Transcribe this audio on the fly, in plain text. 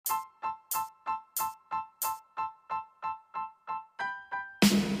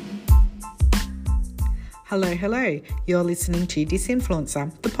Hello, hello. You're listening to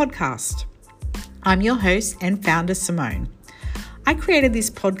Disinfluencer, the podcast. I'm your host and founder, Simone. I created this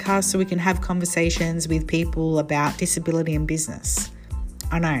podcast so we can have conversations with people about disability and business.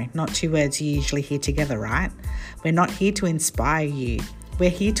 I know, not two words you usually hear together, right? We're not here to inspire you. We're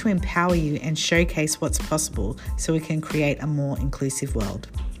here to empower you and showcase what's possible so we can create a more inclusive world.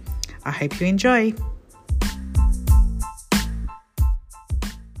 I hope you enjoy.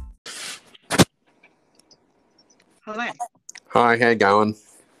 Hello. Hi, how you going?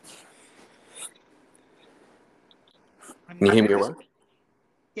 Can you hear me all right?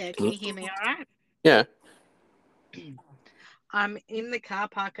 Yeah, can you hear me all right? Yeah. I'm in the car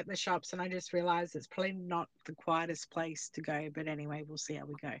park at the shops and I just realised it's probably not the quietest place to go. But anyway, we'll see how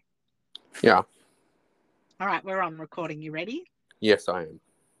we go. Yeah. All right, we're on recording. You ready? Yes, I am.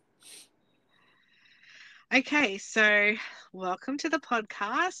 Okay, so welcome to the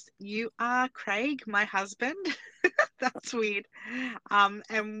podcast. You are Craig, my husband. That's weird. And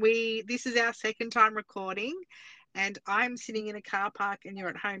this is our second time recording, and I'm sitting in a car park and you're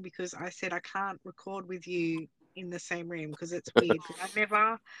at home because I said I can't record with you in the same room because it's weird.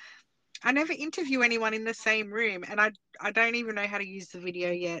 I never interview anyone in the same room, and I don't even know how to use the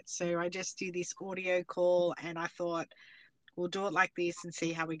video yet. So I just do this audio call, and I thought we'll do it like this and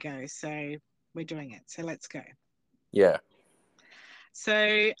see how we go. So we're doing it. So let's go. Yeah.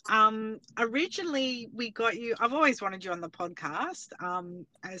 So originally we got you, I've always wanted you on the podcast,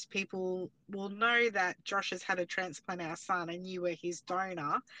 as people will know that Josh has had a transplant, our son, and you were his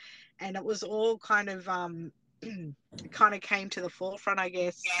donor. And it was all kind of kind of came to the forefront, I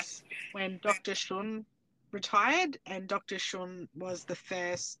guess, when Dr. Shun retired. And Dr. Shun was the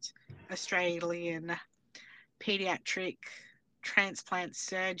first Australian pediatric transplant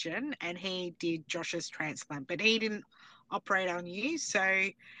surgeon, and he did Josh's transplant, but he didn't operate on you. So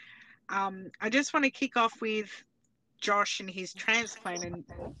I just want to kick off with Josh and his transplant and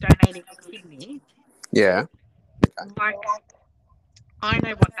donating a kidney. Yeah. Like, I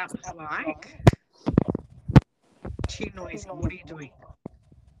know what that was like. Too noisy. What are you doing?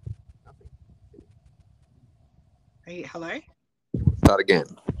 Are you, hello? Start again.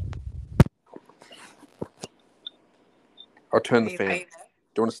 I'll turn the fan. Do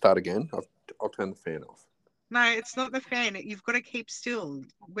you want to start again? I'll turn the fan off. No, it's not the fan. You've got to keep still.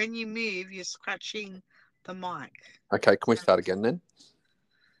 When you move, you're scratching the mic. Okay, can we start again then?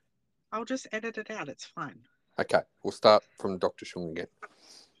 I'll just edit it out. It's fine. Okay, we'll start from Dr. Shung again.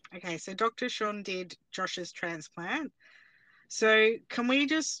 Okay, so Dr. Shun did Josh's transplant. So can we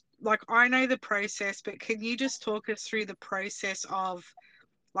just, like, I know the process, but can you just talk us through the process of,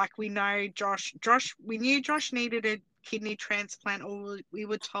 like, we know we knew Josh needed a kidney transplant, or we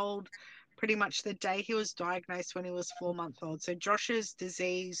were told pretty much the day he was diagnosed when he was 4 months old. So Josh's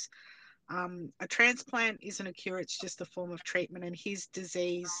disease, a transplant isn't a cure, it's just a form of treatment. And his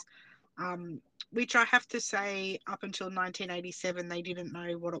disease, which I have to say, up until 1987, they didn't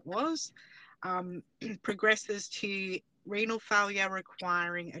know what it was, progresses to renal failure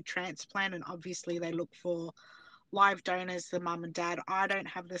requiring a transplant. And obviously they look for live donors, the mum and dad. I don't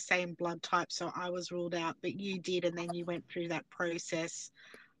have the same blood type, so I was ruled out, but you did, and then you went through that process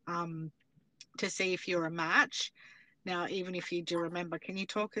to see if you're a match. Now, even if you do remember, can you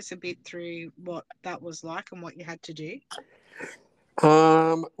talk us a bit through what that was like and what you had to do?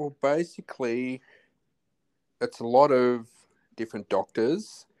 Well, basically, it's a lot of different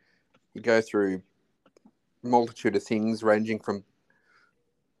doctors. You go through a multitude of things ranging from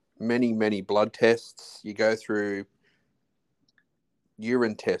many blood tests. You go through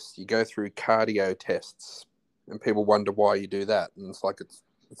urine tests. You go through cardio tests. And people wonder why you do that. And it's like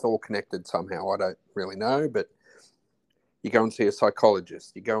it's all connected somehow. I don't really know, but you go and see a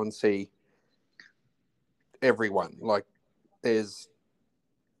psychologist. You go and see everyone. Like there's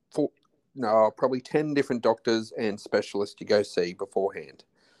probably 10 different doctors and specialists you go see beforehand.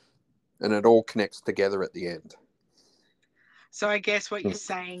 And it all connects together at the end. So I guess what you're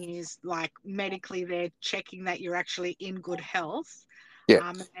saying is, like, medically they're checking that you're actually in good health.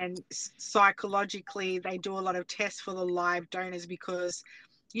 Yeah. And psychologically they do a lot of tests for the live donors, because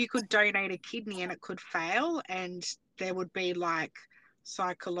you could donate a kidney and it could fail, and there would be like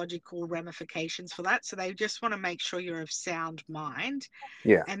psychological ramifications for that. So they just want to make sure you're of sound mind.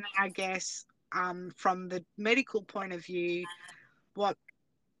 Yeah. And I guess from the medical point of view, what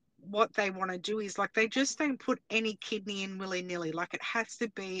they want to do is, like, they just don't put any kidney in willy-nilly. Like, it has to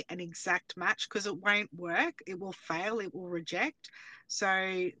be an exact match, because it won't work, it will fail, it will reject. So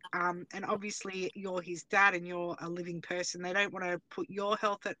and obviously you're his dad and you're a living person. They don't want to put your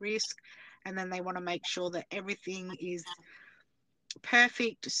health at risk, and then they want to make sure that everything is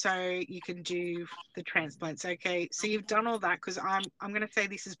perfect. So you can do the transplants. Okay, so you've done all that because I'm going to say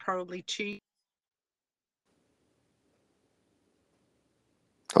this is probably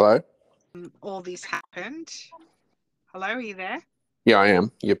Hello? all this happened. Hello, are you there? Yeah, I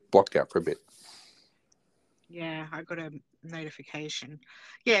am. You're blocked out for a bit. Yeah, I got a notification.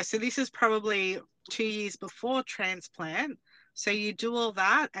 Yeah, so this is probably 2 years before transplant. So you do all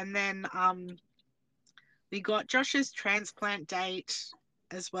that, and then we got Josh's transplant date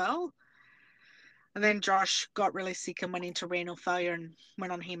as well. And then Josh got really sick and went into renal failure and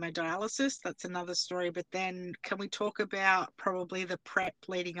went on hemodialysis. That's another story. But then, can we talk about probably the prep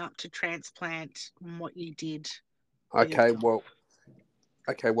leading up to transplant and what you did with Okay, yourself?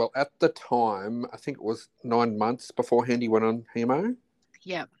 well, at the time, I think it was 9 months beforehand he went on hemo.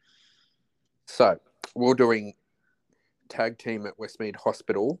 Yep. So we we're doing tag team at Westmead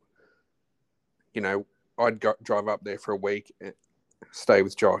Hospital. You know, drive up there for a week, and stay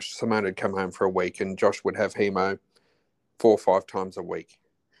with Josh. Simone would come home for a week, and Josh would have hemo 4 or 5 times a week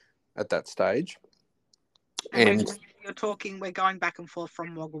at that stage. And And you're talking, we're going back and forth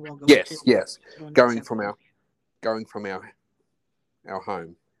from Wagga Wagga, which is yes, doing it going separate. from our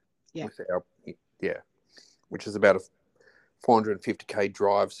home Yeah, with our which is about a 450k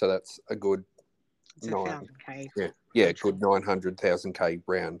drive. So that's a good it's a nine, 1,000K good petrol. 900,000k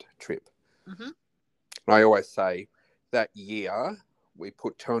round trip. Hmm. And I always say that year we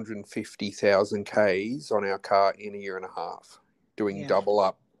put 250,000 Ks on our car in a year and a half, doing Yeah, double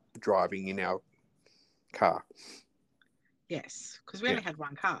up driving in our car. yes, because we Yeah. only had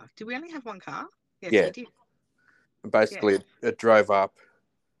one car. Did we only have one car? Yes, we Yeah. did. And Yeah, basically, it drove up,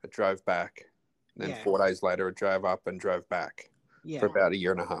 it drove back. And then yeah, 4 days later, it drove up and drove back for yeah, about a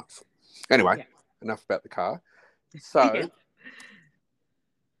year and a half. Anyway, yeah, enough about the car. So yeah.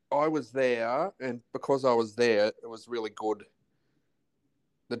 I was there, and because I was there, it was really good.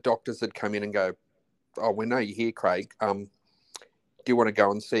 The doctors had come in and go, "Oh, we know you're here, Craig. Do you want to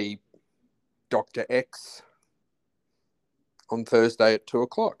go and see Dr. X on Thursday at 2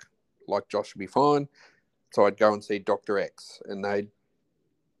 o'clock? Like Josh would be fine." So I'd go and see Dr. X, and they'd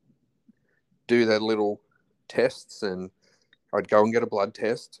do their little tests, and I'd go and get a blood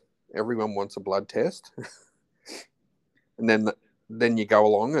test. Everyone wants a blood test. And then you go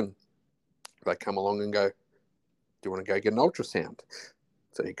along, and they come along and go, "Do you want to go get an ultrasound?"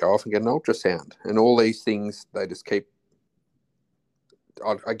 So you go off and get an ultrasound. And all these things, they just keep,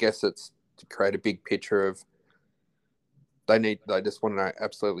 I guess it's to create a big picture of, they just want to know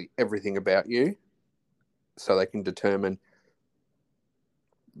absolutely everything about you so they can determine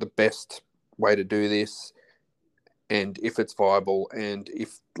the best way to do this, and if it's viable, and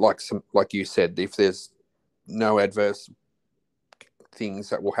if, like you said, if there's no adverse things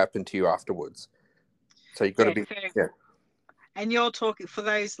that will happen to you afterwards. So you've got to Yeah. be, So, yeah, and you're talking, for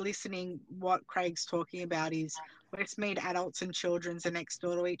those listening, what Craig's talking about is Westmead Adults and Children's are next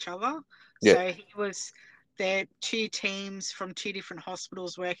door to each other. yeah. So they're two teams from two different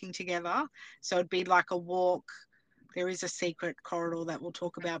hospitals working together. So it'd be like a walk. There is a secret corridor that we'll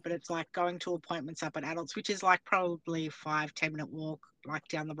talk about, but it's like going to appointments up at adults, which is like probably 5-10 minute walk, like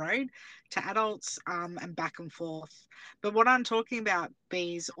down the road to adults, and back and forth. But what I'm talking about,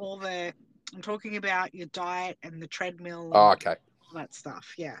 Bees, I'm talking about your diet and the treadmill Oh, and okay. all that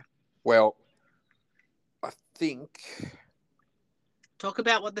stuff. Yeah. Well, I think, Talk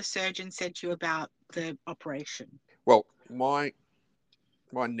about what the surgeon said to you about the operation. well, my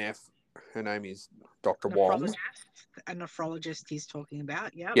neph, her name is Dr. Wong. Nephrologist, a nephrologist he's talking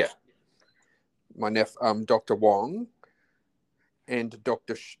about. Yep. Yeah, my neph, Dr. Wong, and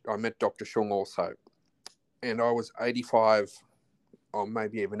I met Dr. Shung also, and I was 85, or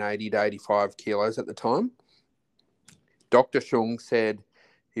maybe even 80 to 85 kilos at the time. Dr. Shung said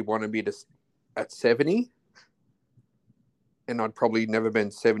he wanted me to at 70, and I'd probably never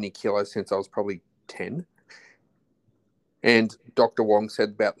been 70 kilos since I was probably 10. And Dr. Wong said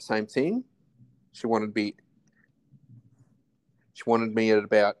about the same thing. She wanted me at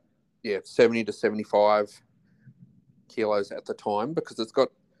about 70 to 75 kilos at the time, because it's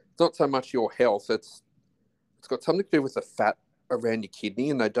not so much your health, it's got something to do with the fat around your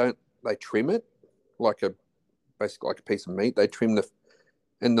kidney, and they trim it like basically like a piece of meat. They trim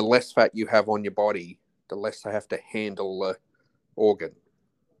and the less fat you have on your body, the less they have to handle the organ.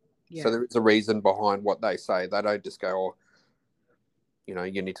 So Yeah. there is a reason behind what they say. They don't just go, "Oh,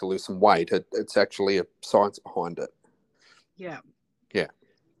 you need to lose some weight." It's actually a science behind it. Yeah. Yeah.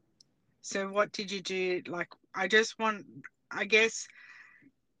 So what did you do? Like, I guess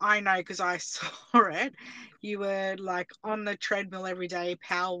I know because I saw it. You were like on the treadmill every day,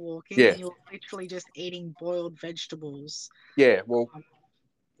 power walking, Yeah, and you were literally just eating boiled vegetables. yeah. Well, Um,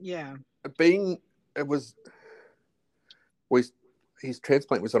 yeah. being it was we his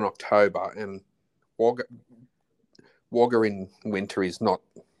transplant was in October, and Wagga, Wagga in winter is not.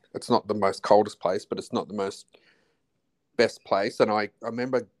 It's not the most coldest place, but it's not the most best place. And I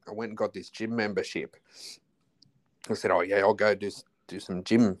remember I went and got this gym membership. I said, "Oh yeah, I'll go do some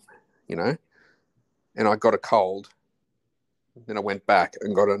gym," you know. And I got a cold. Then I went back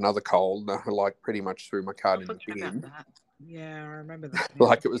and got another cold. And I like pretty much threw my I card in the forgot about bin. that. Yeah, I remember that now.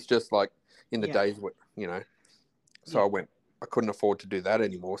 Like it was just like in the Yeah, days, you know. So yeah. I went. I couldn't afford to do that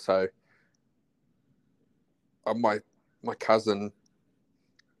anymore. So my cousin,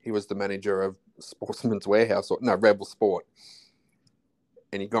 he was the manager of Sportsman's Warehouse, or no, Rebel Sport,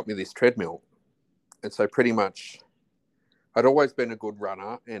 and he got me this treadmill. And so pretty much, I'd always been a good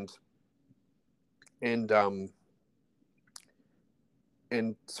runner, and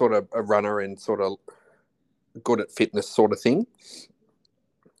and sort of a runner and sort of good at fitness sort of thing.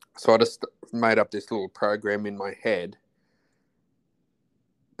 So I just made up this little program in my head,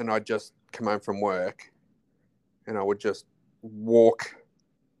 and I'd just come home from work, and I would just walk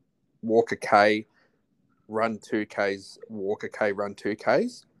a k, run 2Ks, walk a k, run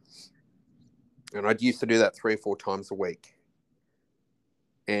 2Ks, and I'd used to do that 3 or 4 times a week.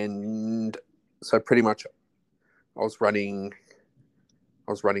 And so pretty much I was running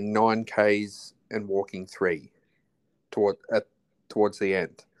I was running 9Ks and walking 3 towards the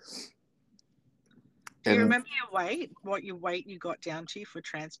end. Do you And remember your weight? What your weight you got down to for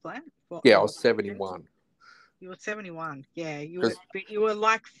transplant? yeah, I What was 71 you were 71. Yeah, because but you were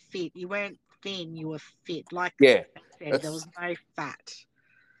like fit. You weren't thin. You were fit. Like yeah, I said, there it's was no fat.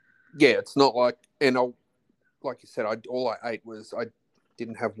 it's not like, and I like you said, I all I ate was, I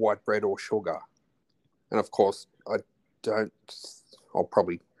didn't have white bread or sugar, and of course I don't. I'll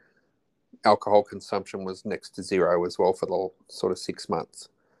probably alcohol consumption was next to zero as well for the sort of 6 months.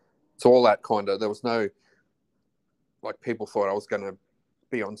 So all that kind of, there was no, like, people thought I was going to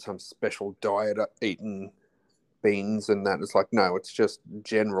be on some special diet eating beans and that. It's like, no, it's just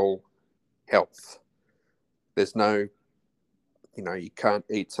general health. There's no, you can't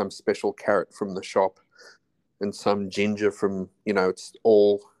eat some special carrot from the shop and some ginger from, it's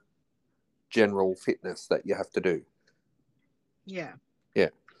all general fitness that you have to do. Yeah. Yeah.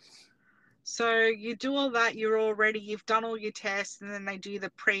 So you do all that, you're all ready, you've done all your tests, and then they do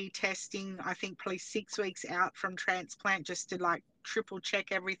the pre-testing, I think probably 6 weeks out from transplant just to like triple check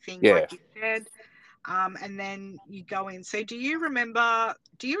everything Yeah. like you said. And then you go in. So do you remember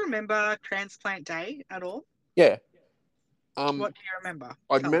transplant day at all? Yeah. What do you remember?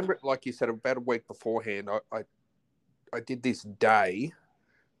 I Tell us. remember it, like you said, about a week beforehand, I did this day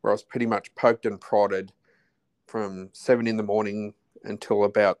where I was pretty much poked and prodded from 7 in the morning until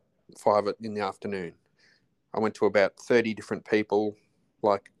about 5 in the afternoon. I went to about 30 different people,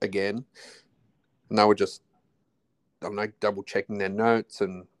 like, again, and they were just, I'm like double checking their notes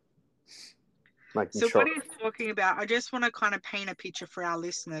and making So what sure. he's talking about, I just want to kind of paint a picture for our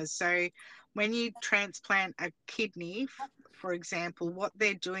listeners. So when you transplant a kidney, for example, what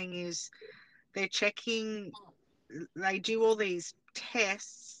they're doing is they're checking, they do all these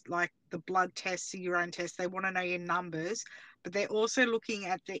tests, like the blood tests, the urine tests. They want to know your numbers, but they're also looking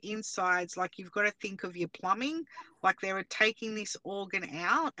at the insides. Like you've got to think of your plumbing. Like they were taking this organ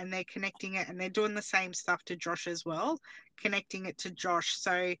out and they're connecting it, and they're doing the same stuff to Josh as well, connecting it to Josh.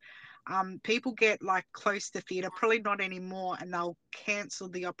 So people get like close to theatre, probably not anymore, and they'll cancel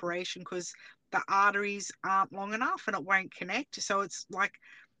the operation because the arteries aren't long enough and it won't connect. So it's like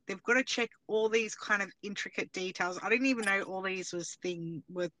they've got to check all these kind of intricate details. I didn't even know all these were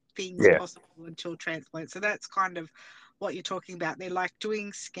things Yeah. possible until transplant. So that's kind of what you're talking about. They're like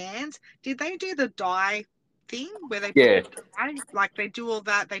doing scans. Did they do the dye thing where they put Yeah. the dye? Like they do all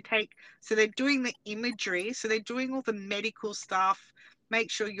that. So they're doing the imagery. So they're doing all the medical stuff.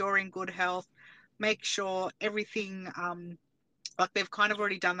 Make sure you're in good health. Make sure everything like they've kind of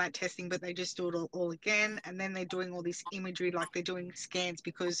already done that testing, but they just do it all again. And then they're doing all this imagery, like they're doing scans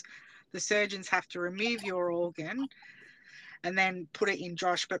because the surgeons have to remove your organ and then put it in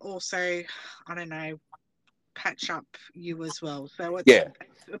Josh, but also, I don't know, patch up you as well. So it's, Yeah.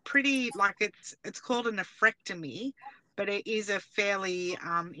 it's a pretty, like it's called a nephrectomy, but it is a fairly,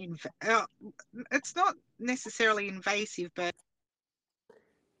 it's not necessarily invasive, but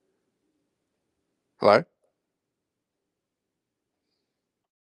Hello?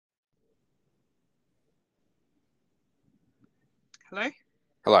 hello?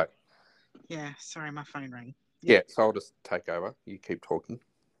 Hello. Yeah, sorry, my phone rang. Yeah. Yeah. So I'll just take over. You keep talking.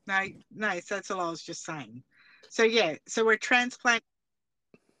 No, no, so that's all I was just saying. So yeah, so we're transplant.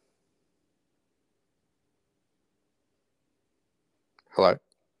 Hello?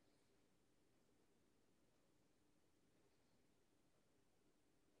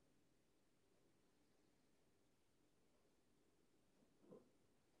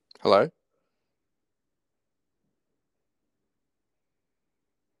 Hello?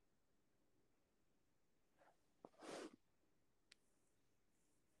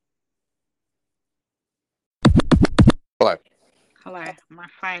 Hello? Hello, my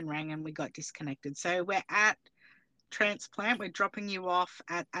phone rang and we got disconnected. So we're at transplant. We're dropping you off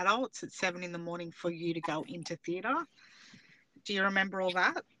at adults at 7 in the morning for you to go into theatre. Do you remember all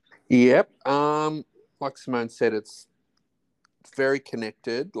that? Yep. Like Simone said, it's very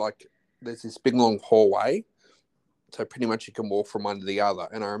connected. Like there's this big long hallway. So pretty much you can walk from one to the other.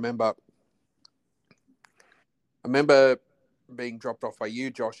 And I remember being dropped off by you,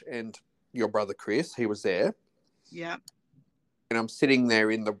 Josh, and your brother Chris. He was there. Yeah, And I'm sitting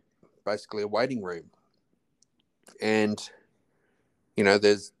there in the basically a waiting room. And,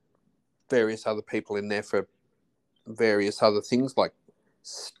 there's various other people in there for various other things, like,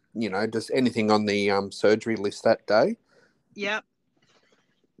 just anything on the surgery list that day. yeah.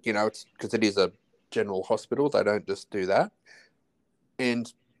 It's because it is a general hospital. They don't just do that.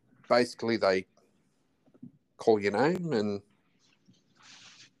 And basically, they call your name and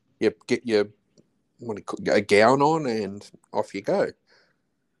you get your a gown on and off you go.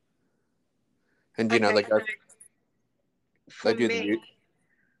 And Okay, they go, so they for do me,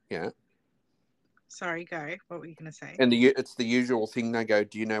 the sorry, go. What were you going to say? and it's the usual thing. They go,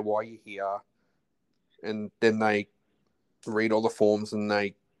 "Do you know why you're here?" And then they read all the forms and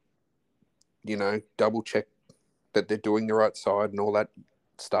they, double check that they're doing the right side and all that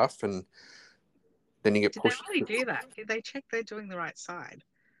stuff. And then you get Did they pushed. really do that? Did they check they're doing the right side?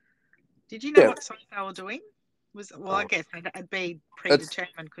 Did you know Yeah, what side they were doing? Well, I oh, guess it'd be it's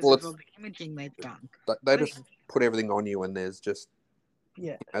predetermined because well, of all it's the imaging they've done. they I think, just put everything on you, and there's just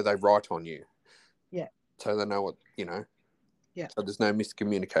yeah, they write on you, yeah, so they know what yeah, So there's no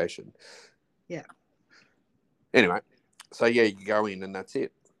miscommunication. yeah. Anyway, so yeah, you go in and that's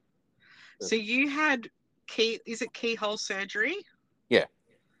it. So you had is it keyhole surgery? Yeah.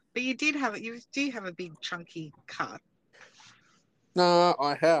 But you do have a big chunky cut. No,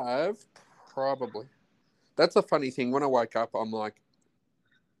 I have probably. That's a funny thing. When I wake up, I'm like,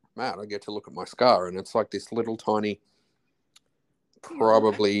 man, I get to look at my scar, and it's like this little tiny, Yeah.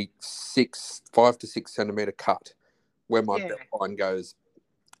 probably 5 to 6 centimeter cut where my Yeah. belt line goes,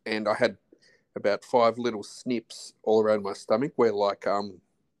 and I had about 5 little snips all around my stomach where like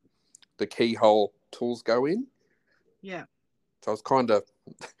the keyhole tools go in. Yeah. So I was kind of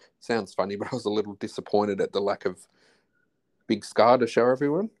sounds funny, but I was a little disappointed at the lack of big scar to show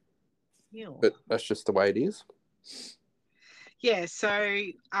everyone. Ew. But that's just the way it is. Yeah, so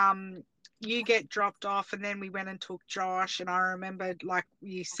you get dropped off and then we went and took Josh and I remembered like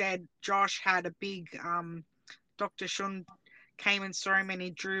you said Josh had a big Dr. Shun came and saw him and he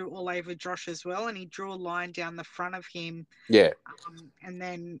drew all over Josh as well and he drew a line down the front of him Yeah, and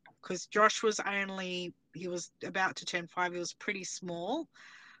then because Josh was only he was about to turn 5 he was pretty small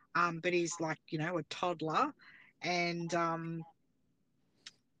but he's like a toddler and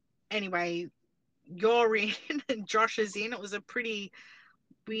anyway you're in and Josh is in. It was a pretty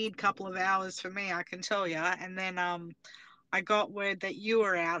weird couple of hours for me, I can tell you. And then I got word that you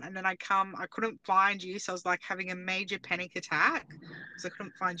were out, and then I couldn't find you, so I was like having a major panic attack because I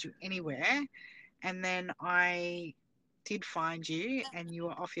couldn't find you anywhere. And then I did find you, and you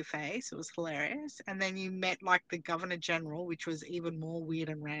were off your face. It was hilarious. And then you met like the Governor General, which was even more weird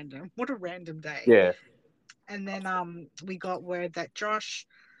and random. What a random day. yeah, And then we got word that Josh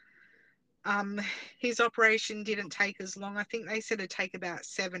Um, his operation didn't take as long. I think they said it'd take about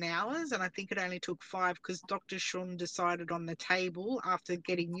 7 hours, and I think it only took 5 because Dr. Shun decided on the table after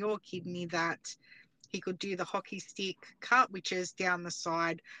getting your kidney that he could do the hockey stick cut, which is down the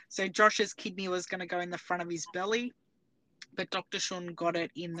side. So Josh's kidney was going to go in the front of his belly, but Dr. Shun got it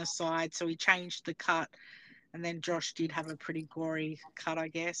in the side, so he changed the cut. And then Josh did have a pretty gory cut, I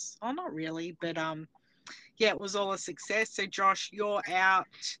guess. Oh, not really, but yeah, it was all a success. So Josh, you're out.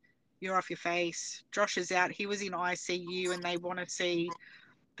 You're off your face. Josh is out. He was in ICU, and they want to see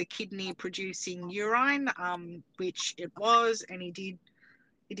the kidney producing urine, which it was, and he did.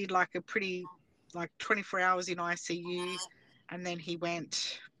 He did like a pretty, like 24 hours in ICU, and then he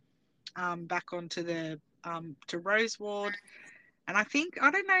went back onto the to Rose Ward. And I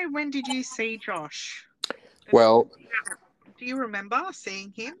don't know when did you see Josh? well, Do you remember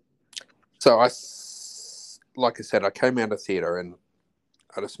seeing him? so like I said, I came out of theatre and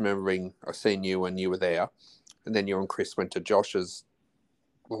I just remembering I seen you when you were there, and then you and Chris went to Josh's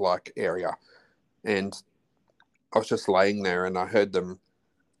like area, and I was just laying there, and I heard them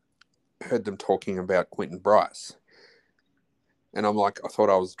talking about Quentin Bryce, and I'm like, I thought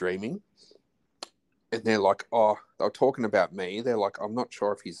I was dreaming, and they're like, oh, they were talking about me. They're like, I'm not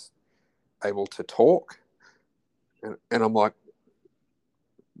sure if he's able to talk, and I'm like,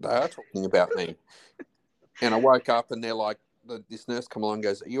 they are talking about me, and I woke up, and they're like, this nurse come along and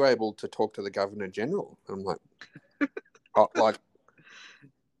goes, are you able to talk to the Governor General? And I'm like, oh, like,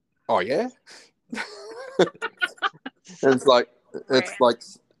 oh yeah. And it's Brand. like,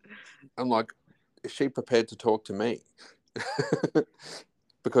 I'm like, is she prepared to talk to me?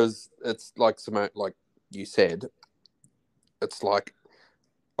 Because it's like Simone, like you said, it's like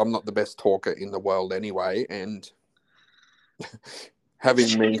I'm not the best talker in the world anyway, and It's having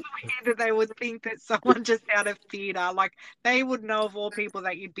just me, weird that they would think that someone just out of theatre, like they would know of all people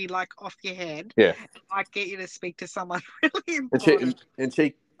that you'd be like off your head, yeah, like get you to speak to someone really and she important and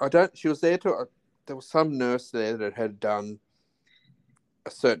she, I don't, she was there to. There was some nurse there that had done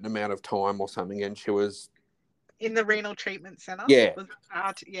a certain amount of time or something, and she was, in the renal treatment centre. yeah, Was it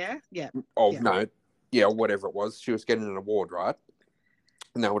hard? Yeah, yeah, oh yeah. no, yeah, whatever it was, she was getting an award, right?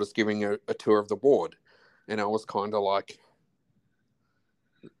 And they were just giving a tour of the ward, and I was kind of like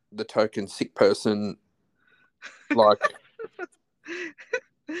the token sick person, like,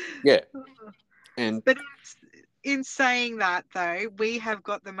 yeah, and But in saying that, though, we have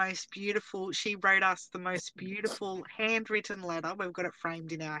got the most beautiful. She wrote us the most beautiful handwritten letter. We've got it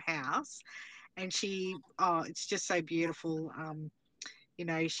framed in our house, and oh, it's just so beautiful.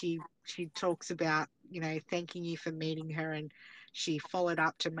 She talks about thanking you for meeting her, and she followed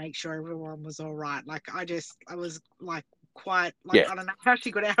up to make sure everyone was all right. Like I was like quite like yeah, I don't know how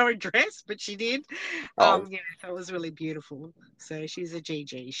she got our address, but she did. oh, So it was really beautiful. So she's a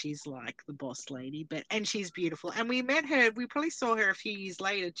GG. She's like the boss lady, and she's beautiful. And we met her. We probably saw her a few years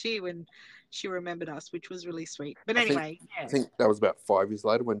later too, and she remembered us, which was really sweet. But I think anyway, I yeah, think that was about 5 years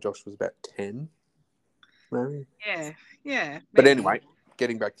later when Josh was about 10, maybe. yeah, yeah, But maybe, anyway,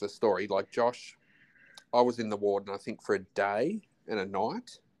 getting back to the story, like Josh, I was in the ward, and I think for a day and a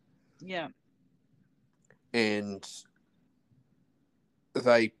night, yeah, and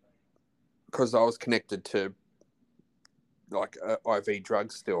they, because I was connected to like IV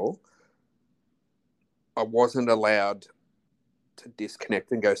drugs still, I wasn't allowed to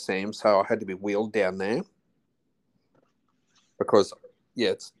disconnect and go see him, so I had to be wheeled down there because, yeah,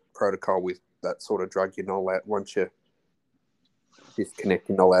 it's protocol with that sort of drug. You're not allowed, once you disconnect,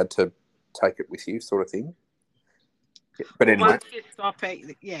 you're not allowed to take it with you, sort of thing. Yeah, but well, anyway, once you stop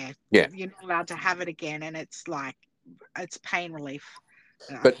it, yeah, yeah. you're not allowed to have it again, and it's like it's pain relief.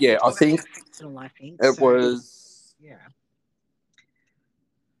 But yeah, It's I almost think like fentanyl, I think. it So was yeah,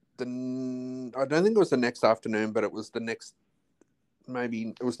 I don't think it was the next afternoon, but it was the next,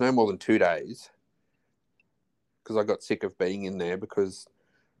 maybe it was no more than 2 days because I got sick of being in there because,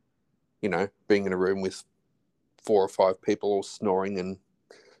 being in a room with 4 or 5 people all snoring and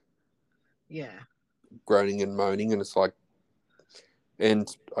yeah, groaning and moaning, and it's like,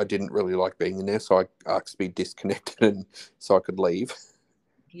 and I didn't really like being in there, so I asked to be disconnected and so I could leave.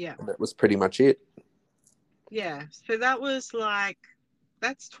 yeah, And that was pretty much it. yeah. So that's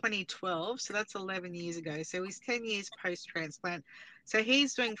 2012. So that's 11 years ago. So he's 10 years post transplant. So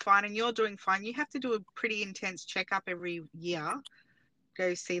he's doing fine, and you're doing fine. You have to do a pretty intense checkup every year.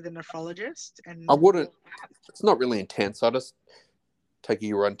 Go see the nephrologist I and wouldn't, all that. it's not really intense. I just take a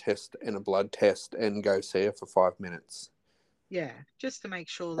urine test and a blood test and go see her for 5 minutes. Yeah, just to make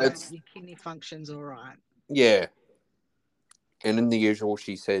sure that It's, your kidney functions all right. yeah. And in the usual,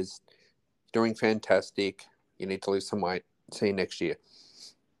 she says, doing fantastic. You need to lose some weight. See you next year.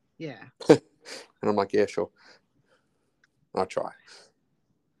 Yeah. And I'm like, yeah, sure. I'll try.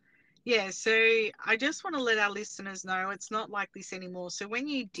 Yeah, so I just want to let our listeners know it's not like this anymore. So when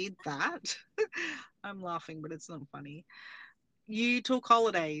you did that, I'm laughing, but it's not funny. You took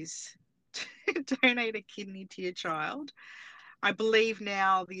holidays to donate a kidney to your child. I believe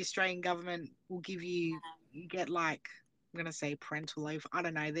now the Australian government will you get like, I'm going to say parental leave. I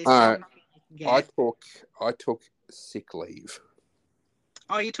don't know. There's Uh, something you can I get. took I took sick leave.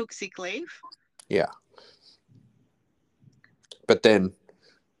 Oh, you took sick leave? Yeah. But then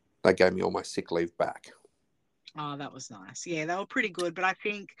they gave me all my sick leave back. Oh, that was nice. Yeah, they were pretty good. But I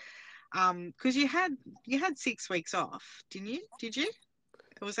think because you had 6 weeks off, didn't you? Did you?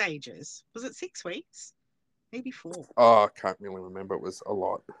 It was ages. Was it 6 weeks? Maybe four. Oh, I can't really remember. It was a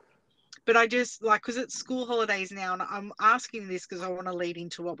lot. But I just like because it's school holidays now, and I'm asking this because I want to lead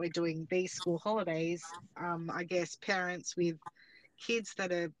into what we're doing these school holidays. I guess parents with kids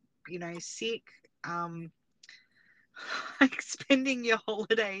that are, sick, like spending your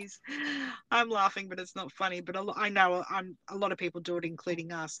holidays. I'm laughing, but it's not funny. But I know a lot of people do it,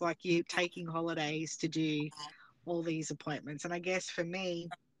 including us. Like you taking holidays to do all these appointments. And I guess for me,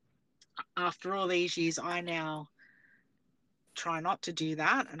 after all these years, I now try not to do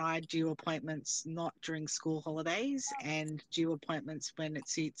that, and I do appointments not during school holidays and do appointments when it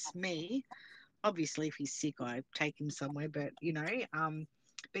suits me. Obviously, if he's sick, I take him somewhere. But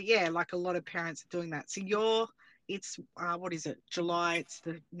yeah, like a lot of parents are doing that. So it's what is it? July. It's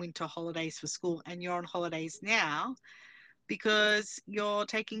the winter holidays for school, and you're on holidays now because you're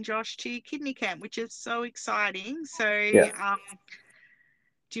taking Josh to kidney camp, which is so exciting. So, Yeah.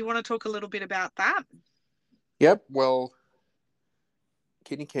 do you want to talk a little bit about that? Yep. Well,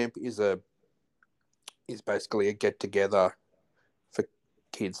 kidney camp is basically a get together for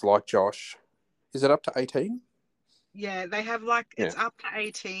kids like Josh. Is it up to 18? Yeah, they have Yeah. it's up to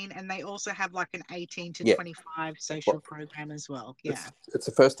 18, and they also have like an 18 to Yeah. 25 social Well, program as well. Yeah. it's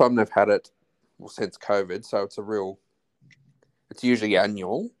the first time they've had it, well, since COVID, so it's usually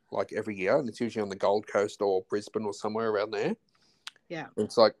annual, like every year, and it's usually on the Gold Coast or Brisbane or somewhere around there. Yeah.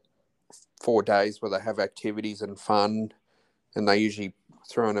 It's like 4 days where they have activities and fun, and they usually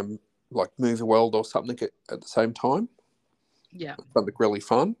throw in a like movie world or something at the same time. Yeah. Something really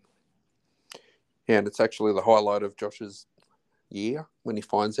fun. Yeah, and it's actually the highlight of Josh's year when he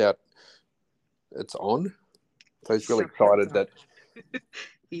finds out it's on. So he's He's really so excited that excited.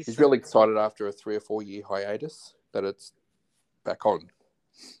 He's he's so really excited. excited after a 3 or 4 year hiatus that it's back on.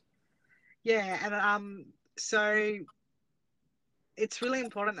 Yeah, and so it's really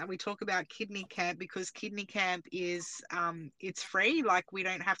important that we talk about kidney camp, because kidney camp is it's free, like we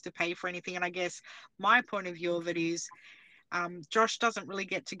don't have to pay for anything. And I guess my point of view of it is, Josh doesn't really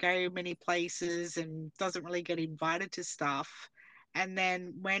get to go many places and doesn't really get invited to stuff. And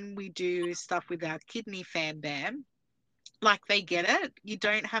then when we do stuff with our kidney fam bam, like they get it. You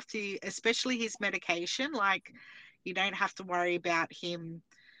don't have to, especially his medication, like you don't have to worry about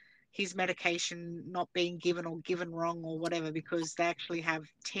his medication not being given or given wrong or whatever, because they actually have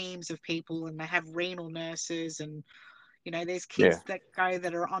teams of people, and they have renal nurses, and there's Yeah, kids that go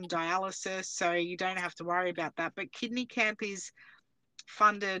that are on dialysis, so you don't have to worry about that. But kidney camp is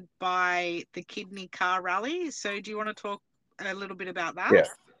funded by the kidney car rally. So do you want to talk a little bit about that? yeah.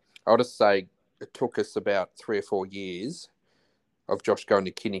 I'll just say it took us about 3 or 4 years of Josh going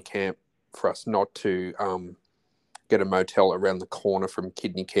to kidney camp for us not to get a motel around the corner from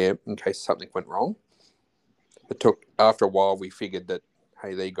kidney camp in case something went wrong. It took, after a while, we figured that,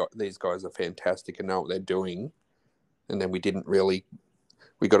 hey, these guys are fantastic and know what they're doing. And then we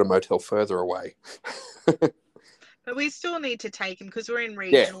got a motel further away. But we still need to take him because we're in Yeah,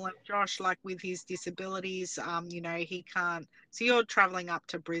 regional, and Josh, like with his disabilities, he can't. So you're traveling up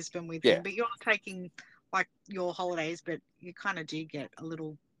to Brisbane with yeah, him, but you're taking like your holidays, but you kind of do get a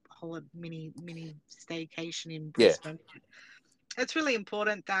little mini staycation in yeah, Brisbane. It's really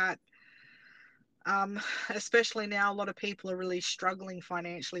important that, especially now, a lot of people are really struggling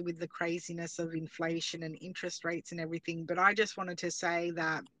financially with the craziness of inflation and interest rates and everything. But I just wanted to say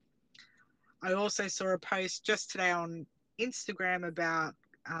that I also saw a post just today on Instagram about,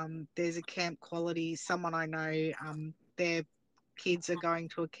 there's a Camp Quality, someone I know, their kids are going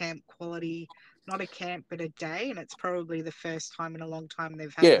to a Camp Quality, not a camp, but a day. And it's probably the first time in a long time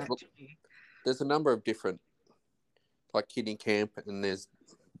they've had yeah. that Look, too. there's a number of different, like kidney camp, and there's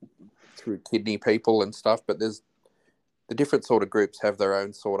through kidney people and stuff, but there's the different sort of groups have their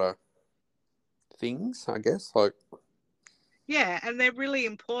own sort of things, I guess. Like, Yeah, and they're really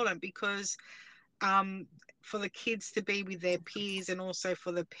important because, um, for the kids to be with their peers, and also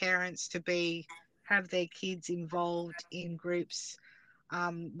for the parents to have their kids involved in groups,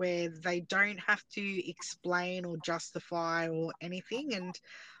 where they don't have to explain or justify or anything. And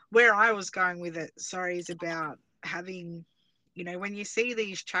where I was going with it, sorry, is about having, when you see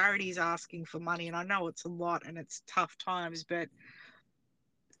these charities asking for money, and I know it's a lot and it's tough times, but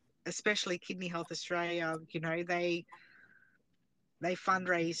especially Kidney Health Australia, they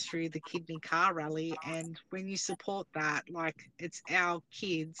fundraise through the kidney car rally. And when you support that, like it's our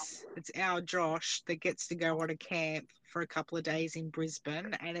kids, it's our Josh that gets to go on a camp for a couple of days in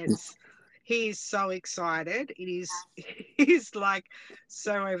Brisbane. And he is so excited. he's like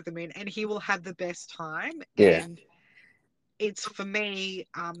so over the moon, and he will have the best time. yeah, And it's for me,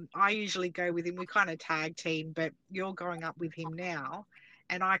 I usually go with him. We kind of tag team, but you're going up with him now.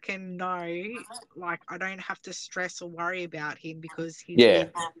 And I can know, like, I don't have to stress or worry about him because he's yeah,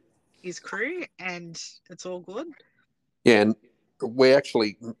 with his crew, and it's all good. yeah. And we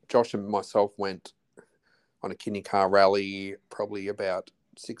actually, Josh and myself went on a kidney car rally probably about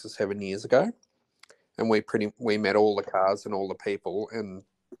 6 or 7 years ago, and we met all the cars and all the people, and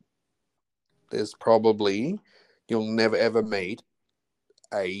there's probably you'll never ever meet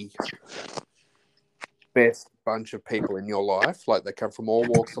a best bunch of people in your life. Like, they come from all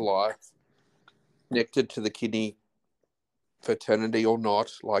walks of life, connected to the kidney fraternity or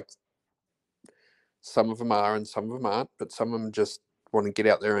not. Like, some of them are and some of them aren't, but some of them just want to get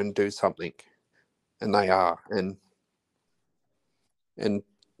out there and do something, and they are. And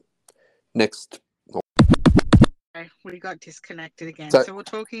next, Okay, we got disconnected again. so So we're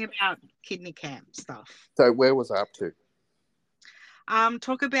talking about kidney camp stuff. so where was I up to?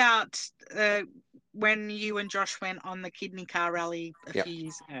 Talk about when you and Josh went on the kidney car rally a Yep. few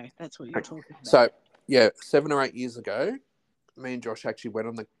years ago. That's what you're talking about. So yeah, 7 or 8 years ago, me and Josh actually went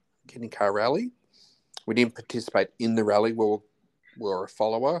on the kidney car rally. We didn't participate in the rally. We were a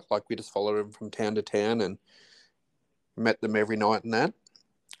follower. Like, we just followed them from town to town and met them every night and that.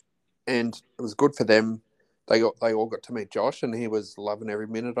 And it was good for them. They all got to meet Josh, and he was loving every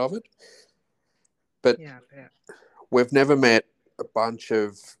minute of it. But Yeah, yeah. we've never met a bunch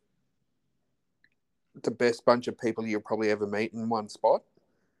of the best bunch of people you'll probably ever meet in one spot.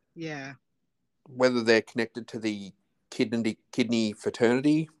 Yeah. Whether they're connected to the kidney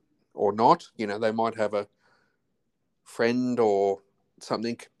fraternity or not, they might have a friend or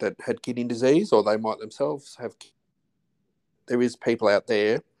something that had kidney disease, or they might themselves have. There is people out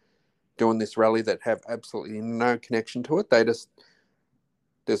there doing this rally that have absolutely no connection to it.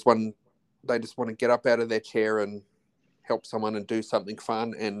 There's one, they just want to get up out of their chair and help someone and do something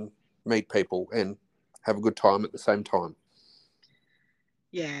fun and meet people and have a good time at the same time.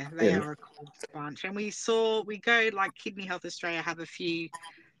 Yeah, they are a cool bunch. And we go, like, Kidney Health Australia have a few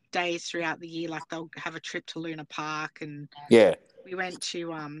days throughout the year, like they'll have a trip to Luna Park, and Yeah, we went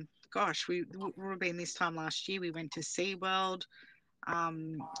to gosh, we would have been this time last year. We went to SeaWorld.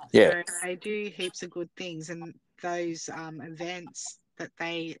 yeah, So they do heaps of good things, and those events that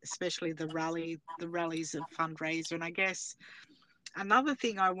they, especially the rallies of fundraiser. And I guess another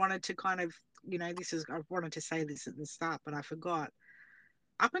thing I wanted to kind of, I wanted to say this at the start, but I forgot.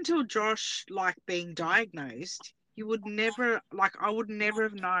 Up until Josh, like, being diagnosed, you would never, like, I would never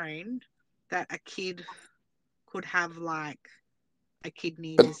have known that a kid could have, like, a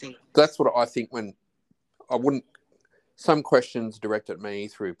kidney but disease. that's what I think. When I wouldn't, some questions directed at me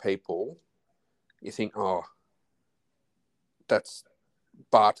through people, you think, oh, but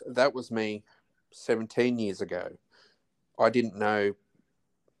that was me 17 years ago. I didn't know,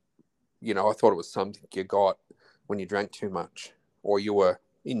 I thought it was something you got when you drank too much or you were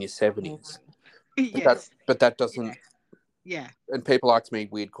in your 70s. Yes. But that doesn't, Yeah. and people ask me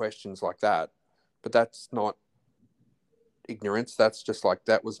weird questions like that, but that's not ignorance. That's just like,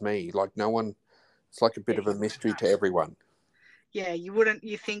 that was me. Like, no one, it's like a bit Yeah. of a mystery to everyone. Yeah,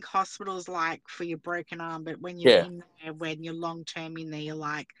 you think hospitals, like, for your broken arm, but when you're Yeah, in there, when you're long term in there, you're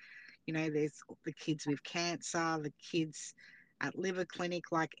like, there's the kids with cancer, the kids at liver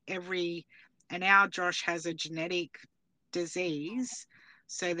clinic, like and our Josh has a genetic disease.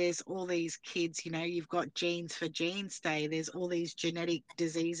 So there's all these kids, you've got Genes for Genes Day. There's all these genetic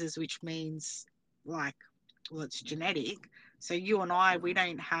diseases, which means, like, well, it's genetic. So you and I, we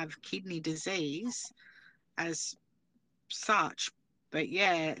don't have kidney disease as such. But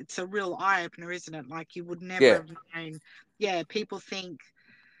yeah, it's a real eye opener, isn't it? Like, you would never yeah, have known. Yeah, people think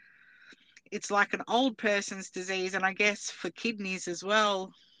it's like an old person's disease. And I guess for kidneys as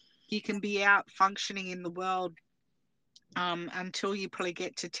well, you can be out functioning in the world until you probably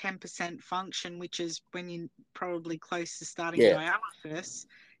get to 10% function, which is when you're probably close to starting yeah, dialysis.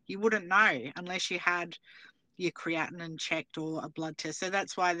 You wouldn't know unless you had your creatinine checked or a blood test. So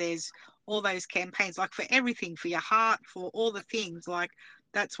that's why there's all those campaigns, like, for everything, for your heart, for all the things. Like,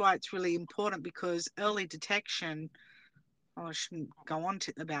 that's why it's really important, because early detection, I shouldn't go on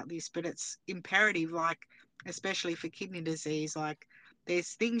about this, but it's imperative, like, especially for kidney disease. Like,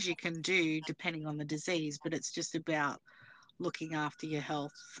 there's things you can do depending on the disease, but it's just about looking after your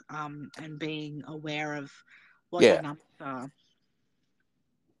health, and being aware of what your yeah, numbers are.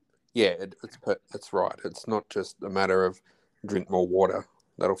 yeah. It's right. It's not just a matter of drink more water.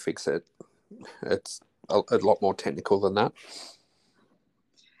 That'll fix it. It's a lot more technical than that.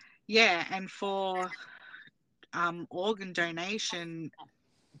 Yeah, and for organ donation,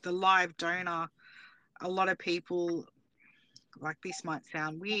 the live donor, a lot of people, like, this might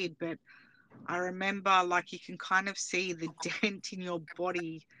sound weird, but I remember, like, you can kind of see the dent in your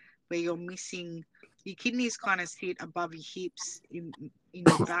body where you're missing your kidneys, kind of sit above your hips in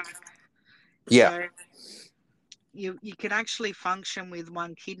your back. Yeah, So you can actually function with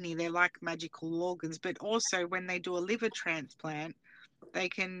one kidney. They're like magical organs. But also when they do a liver transplant, they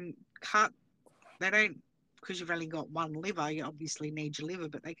can cut. They don't, because you've only got one liver. You obviously need your liver,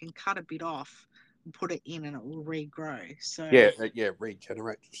 but they can cut a bit off and put it in, and it will regrow. So Yeah,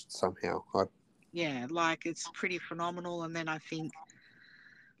 regenerate somehow. yeah, like it's pretty phenomenal. And then I think,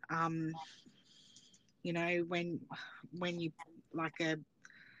 um, when you like a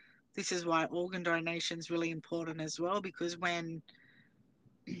this is why organ donation is really important as well, because when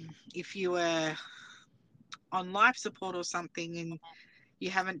if you were on life support or something and you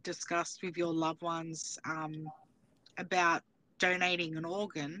haven't discussed with your loved ones, about donating an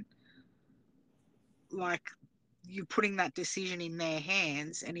organ, like you're putting that decision in their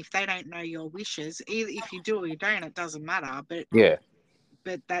hands, and if they don't know your wishes, either if you do or you don't, it doesn't matter. but Yeah,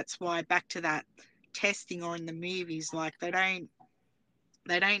 but that's why, back to that testing, or in the movies, like they don't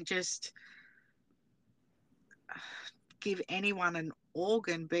just give anyone an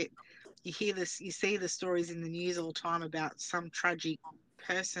organ. But you see the stories in the news all the time about some tragic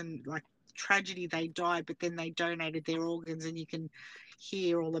person, like tragedy, they died, but then they donated their organs, and you can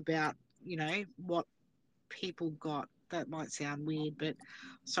hear all about, what people got. That might sound weird, but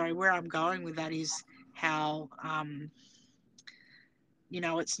sorry, where I'm going with that is how,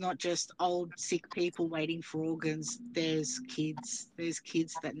 it's not just old sick people waiting for organs. There's kids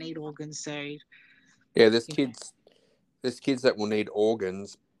that need organs. So, yeah. you There's kids that will need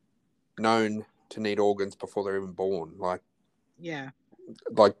organs, known to need organs before they're even born. yeah,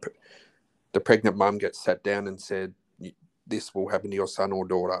 Like the pregnant mum gets sat down and said, "This will happen to your son or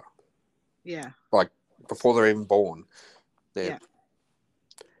daughter." yeah, Like before they're even born. There yeah,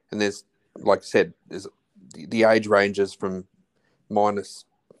 and there's, like I said, there's the age ranges from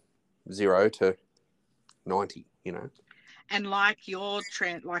 -0 to 90. and like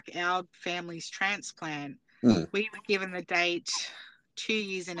like our family's transplant, Mm. we were given the date 2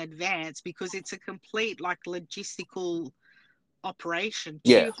 years in advance, because it's a complete, like, logistical operation.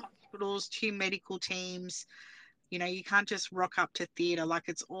 Yeah, Two hospitals, two medical teams. You can't just rock up to theatre. Like,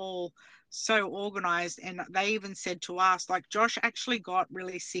 it's all so organized. And they even said to us, like, Josh actually got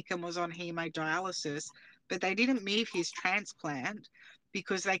really sick and was on hemodialysis, but they didn't move his transplant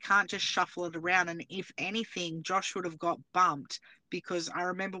because they can't just shuffle it around. And if anything, Josh would have got bumped, because I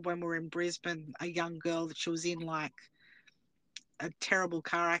remember when we were in Brisbane, a young girl that she was in, like, a terrible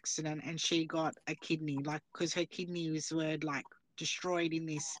car accident, and she got a kidney, like, because her kidneys were, like, destroyed in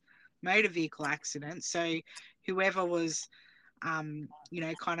this motor vehicle accident. So whoever was, kind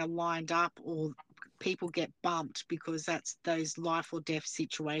of lined up, or people get bumped, because that's those life or death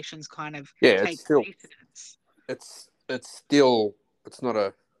situations kind of yeah. take precedence. It's still, it's not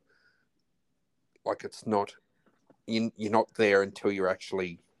a, like, it's not, you're not there until you're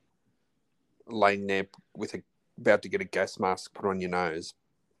actually laying there with about to get a gas mask put on your nose.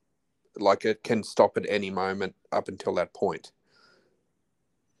 Like, it can stop at any moment up until that point.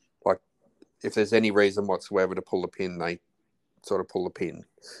 Like, if there's any reason whatsoever to pull the pin, they sort of pull the pin.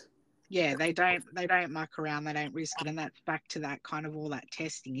 Yeah, they don't muck around, they don't risk it. And that's back to that kind of all that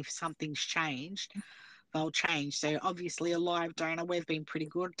testing. If something's changed, they'll change. So obviously a live donor, we've been pretty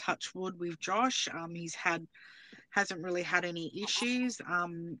good, touch wood, with Josh. He's hasn't really had any issues.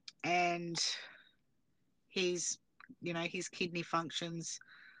 And he's his kidney functions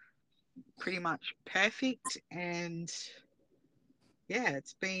pretty much perfect. And yeah,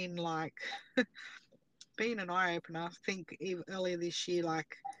 it's been like been an eye opener. I think even earlier this year,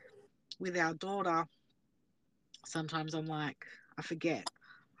 like with our daughter, sometimes I'm like, I forget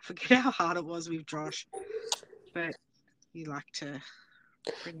how hard it was with Josh. But you like to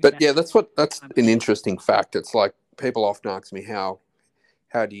bring me But back yeah, that's time. an interesting fact. It's like people often ask me how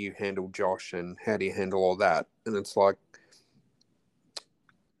do you handle Josh and how do you handle all that, and it's like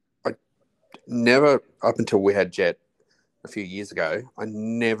I never, up until we had Jet a few years ago, I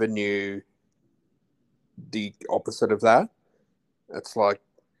never knew the opposite of that. It's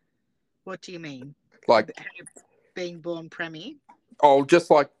What do you mean? like Being born preemie? just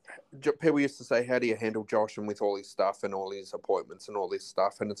like people used to say, how do you handle Josh and with all his stuff and all his appointments and all this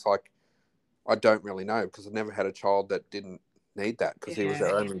stuff, and it's like I don't really know because I never had a child that didn't need that because he was Yeah,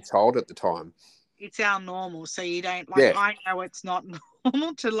 our only child at the time. it's our normal. So you don't, like, Yeah, I know it's not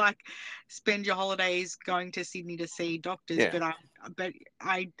normal to, like, spend your holidays going to Sydney to see doctors, yeah, but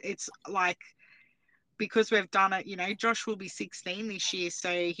I it's like, because we've done it, Josh will be 16 this year,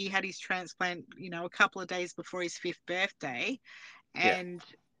 so he had his transplant, a couple of days before his fifth birthday. yeah. And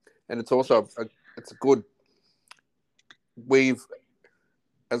And it's also it's it's a good, we've,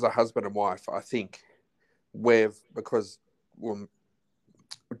 as a husband and wife, I think we've, because when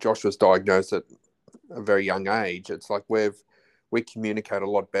Josh was diagnosed at a very young age. It's like we communicate a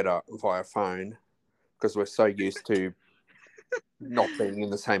lot better via phone because we're so used to not being in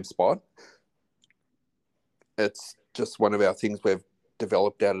the same spot. It's just one of our things we've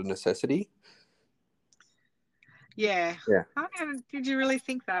developed out of necessity. Yeah. Yeah. Did you really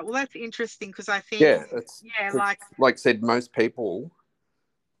think that? Well, that's interesting because I think, Yeah, it's yeah, 'cause like I said, most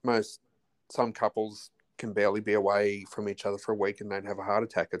some couples can barely be away from each other for a week and they'd have a heart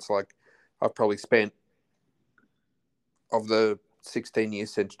attack. It's like I've probably spent of the 16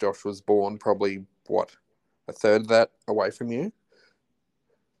 years since Josh was born, probably what, a third of that away from you.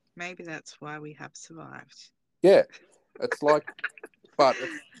 maybe that's why we have survived. Yeah, it's like, but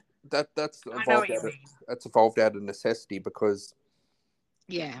that's I know what evolved you out of mean. necessity because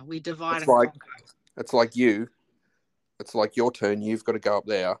Yeah, we divide it's and like conquer. it's like you, it's like your turn. You've got to go up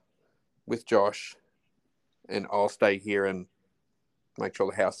there with Josh, and I'll stay here and make sure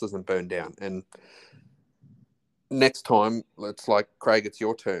the house doesn't burn down. And next time, it's like Craig, it's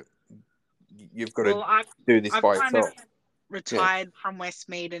your turn. You've got to Well, do this I've by kind of yourself. Yeah, retired from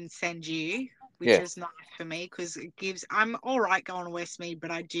Westmead and send you, which yeah, is nice for me because it gives. I'm all right going to Westmead,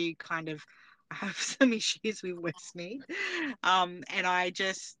 but I do kind of have some issues with Westmead. And I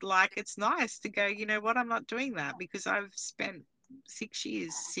just like it's nice to go. You know what? I'm not doing that because I've spent 6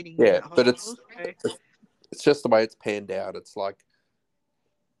 years sitting in yeah. that But hospital. So it's just the way it's panned out. It's like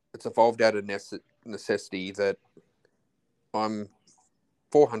it's evolved out of necessity that I'm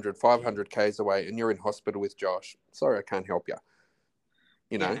 400, 500 Ks away and you're in hospital with Josh. Sorry, I can't help you,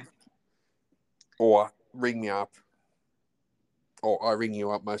 you know? yeah, Or ring me up, or I ring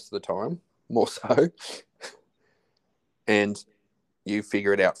you up most of the time, more so, and you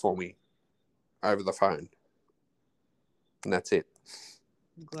figure it out for me over the phone. And that's it.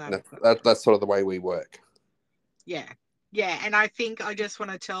 I'm glad And I've got that. that's sort of the way we work. Yeah. Yeah. And I think I just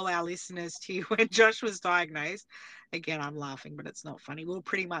want to tell our listeners too when Josh was diagnosed, again, I'm laughing, but it's not funny. We were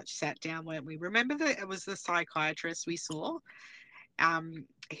pretty much sat down, weren't we? Remember that it was the psychiatrist we saw?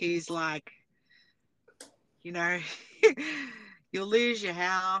 He's like, you know, you'll lose your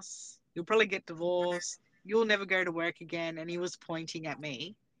house, you'll probably get divorced, you'll never go to work again. And he was pointing at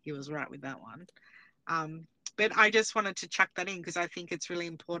me. He was right with that one. But I just wanted to chuck that in because I think it's really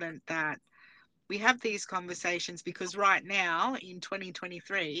important that we have these conversations because right now in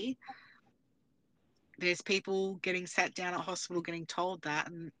 2023 there's people getting sat down at hospital getting told that,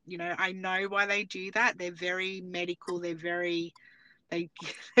 and I know why they do that. They're very medical, they they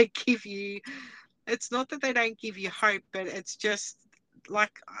give you, it's not that they don't give you hope, but it's just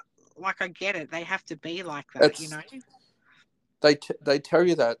like I get it, they have to be like that, It's they tell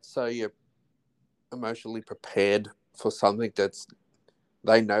you that so you're emotionally prepared for something that's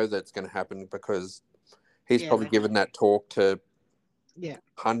they know that's going to happen because he's yeah probably given that talk to yeah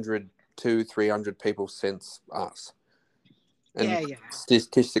 100 to 300 people since us. yeah And yeah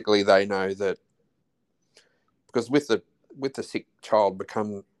statistically, they know that because with the sick child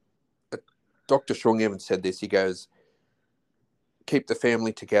become Dr. Shung even said this. He goes, keep the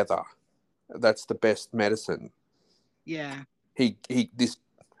family together. That's the best medicine. yeah He this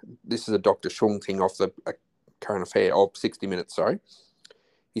is a Dr. Shung thing off the current affair of 60 Minutes. Sorry,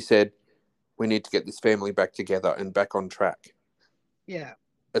 he said we need to get this family back together and back on track. yeah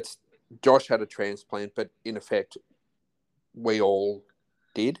It's Josh had a transplant, but in effect, we all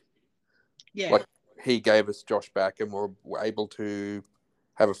did. yeah Like he gave us Josh back, and we're able to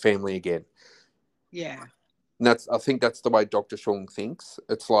have a family again. yeah And I think that's the way Dr. Shung thinks.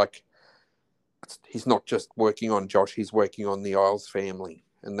 It's like he's not just working on Josh; he's working on the Isles family,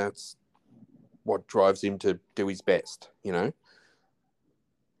 and that's what drives him to do his best.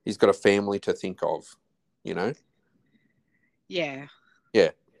 He's got a family to think of. You know, yeah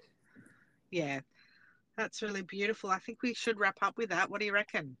yeah, yeah That's really beautiful. I think we should wrap up with that. What do you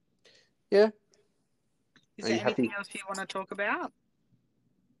reckon? yeah. Is Are there you anything happy? else you want to talk about?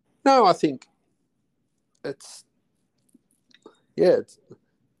 No, I think it's it's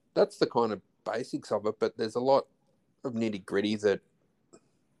that's the kind of basics of it. But there's a lot of nitty gritty that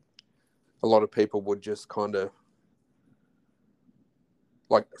a lot of people would just kind of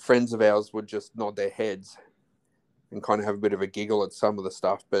like friends of ours would just nod their heads and kind of have a bit of a giggle at some of the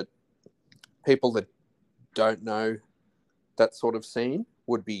stuff. But people that don't know that sort of scene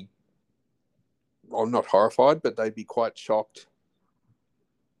would be, well, not horrified, but they'd be quite shocked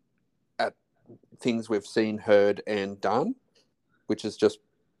at things we've seen, heard, and done, which is just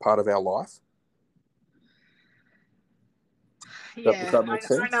part of our life. Does Yeah, that make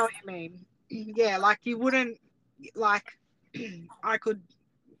I know sense? what you mean. Yeah, like you wouldn't, like, I could,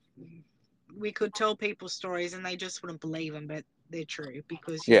 we could tell people stories and they just wouldn't believe them, but they're true,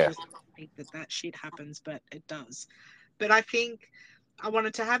 because you Yeah. just think that that shit happens, but it does. But I think I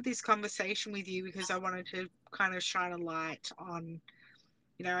wanted to have this conversation with you because I wanted to kind of shine a light on,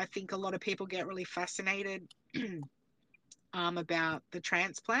 I think a lot of people get really fascinated about the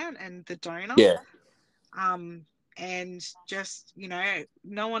transplant and the donor. Yeah. Um, and just,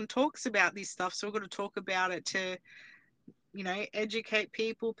 no one talks about this stuff. So we've got to talk about it to, educate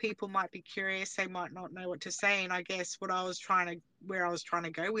people. People might be curious. They might not know what to say. And I guess where I was trying to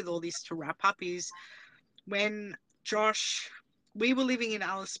go with all this to wrap up is when Josh, we were living in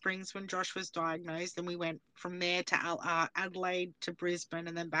Alice Springs when Josh was diagnosed, and we went from there to Adelaide to Brisbane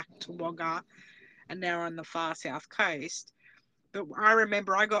and then back to Wagga, and now on the far south coast. But I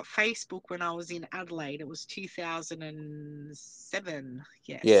remember I got Facebook when I was in Adelaide. It was 2007,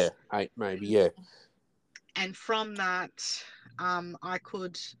 Yeah. yes. 8 maybe. Yeah. And from that, I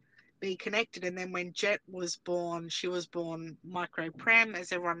could be connected. And then when Jet was born, she was born micro-prem,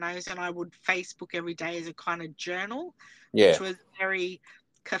 as everyone knows, and I would Facebook every day as a kind of journal, Yeah. which was very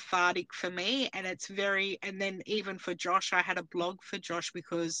cathartic for me. And then even for Josh, I had a blog for Josh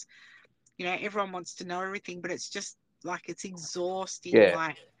because, everyone wants to know everything, but it's just like it's exhausting.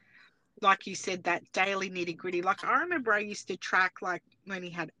 Yeah. Like you said, that daily nitty gritty. Like I remember I used to track like when he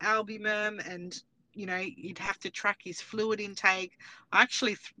had albumin, and you'd have to track his fluid intake. I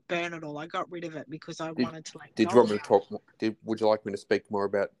actually burned it all. I got rid of it because I Did wanted to let Did you go want of me it. to talk? Would you like me to speak more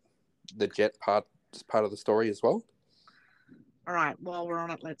about the jet part of the story as well? All right, while we're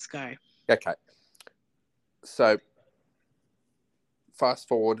on it, let's go. Okay. So fast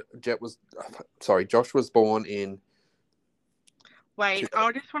forward, Josh was born in. Wait,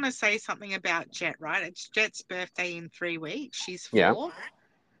 I just want to say something about Jet, right? It's Jet's birthday in 3 weeks. She's Yeah. 4.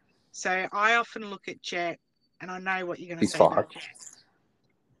 So I often look at Jet, and I know what you're going to He's say 5. about Jet.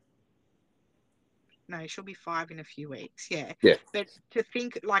 No, she'll be 5 in a few weeks. Yeah. Yeah. But to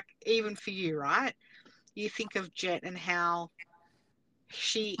think, like, even for you, right? You think of Jet and how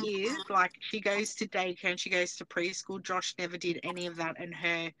she is like, she goes to daycare and she goes to preschool. Josh never did any of that, and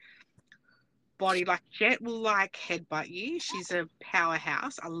her body, like, Jet will like headbutt you. She's a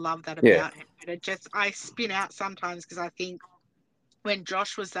powerhouse. I love that Yeah. about her. But I spin out sometimes because I think when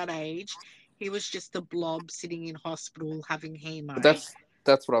Josh was that age, he was just a blob sitting in hospital having But hemo.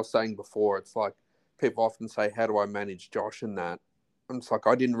 that's what I was saying before. It's like people often say, "How do I manage Josh?" And that. And it's like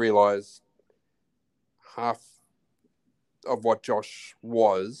I didn't realize half of what Josh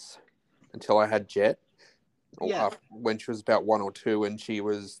was until I had Jet, Yeah. when she was about 1 or 2, and she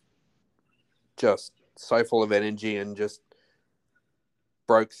was just so full of energy and just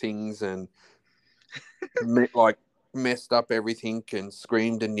broke things and like messed up everything and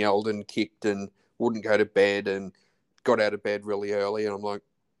screamed and yelled and kicked and wouldn't go to bed and got out of bed really early. And I'm like,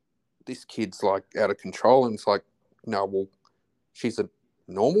 this kid's like out of control. And it's like, no, well, she's a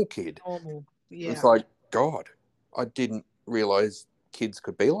normal kid. Normal. It's Yeah. like, God, I didn't realize kids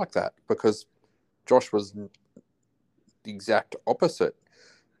could be like that, because Josh was the exact opposite.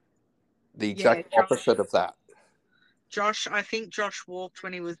 The Yeah. exact opposite of that. I think Josh walked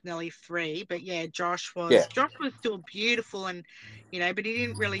when he was nearly 3, but yeah, Yeah. Josh was still beautiful, and but he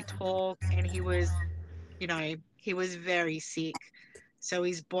didn't really talk, and he was very sick. So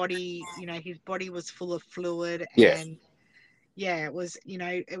his body was full of fluid, Yeah. and yeah, it was,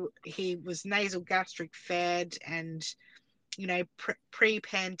 he was nasal gastric fed, and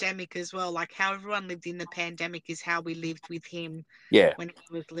pre-pandemic as well. Like how everyone lived in the pandemic is how we lived with him Yeah. when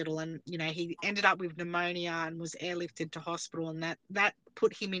he was little. And he ended up with pneumonia and was airlifted to hospital, and that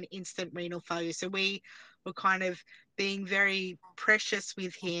put him in instant renal failure. So we were kind of being very precious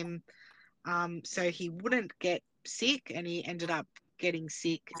with him, so he wouldn't get sick, and he ended up getting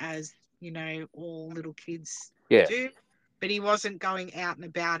sick, as all little kids Yeah. do. But he wasn't going out and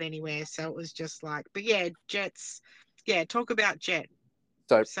about anywhere, so it was just like. But yeah, talk about Jet.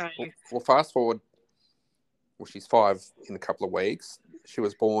 So, So well, fast forward. Well, she's 5 in a couple of weeks. She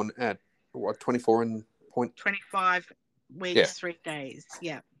was born at what, 24 and point. 25 Yeah. weeks, 3 days.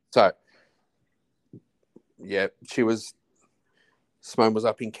 Yeah. So, yeah, Simone was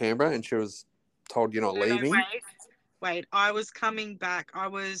up in Canberra and she was told, you're not No, leaving. wait. I was coming back.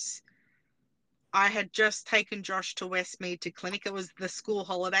 I had just taken Josh to Westmead to clinic. It was the school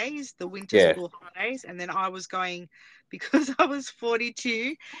holidays, the winter Yeah. school holidays. And then I was going, because I was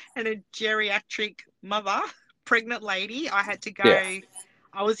 42 and a geriatric mother, pregnant lady, I had to Yeah. go.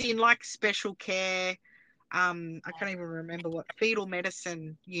 I was in like special care. I can't even remember what, fetal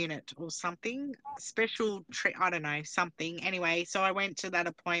medicine unit or something. I don't know, something. Anyway, so I went to that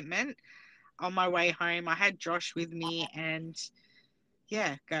appointment. On my way home, I had Josh with me, and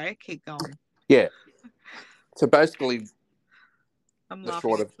yeah, keep going. Yeah. So basically, I'm the laughing.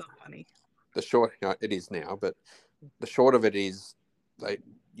 short of It's not funny. the short it is now, but the short of it is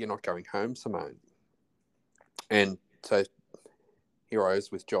you're not going home, Simone. And so here I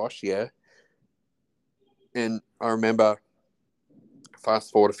was with Josh, yeah. And I remember,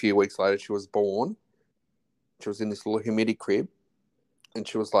 fast forward a few weeks later, she was born. She was in this little humidity crib, and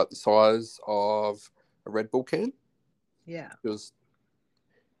she was like the size of a Red Bull can. Yeah. She was,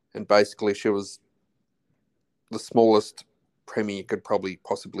 and basically she was the smallest preemie you could probably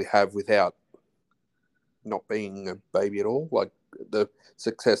possibly have without not being a baby at all. Like the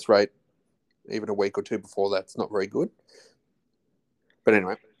success rate, even a week or two before that's not very good. But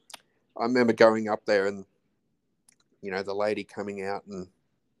anyway, I remember going up there and the lady coming out and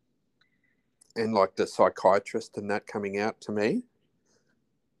like the psychiatrist and that coming out to me,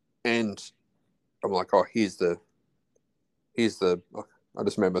 and I'm like, oh, here's the. I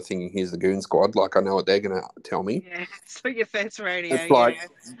just remember thinking, here's the goon squad. Like I know what they're gonna tell me. Yeah. So your first rodeo. It's like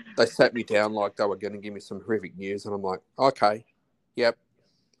Yeah. they sat me down like they were going to give me some horrific news, and I'm like, okay, yep.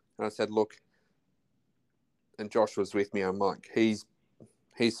 And I said, look, and Josh was with me. I'm like, he's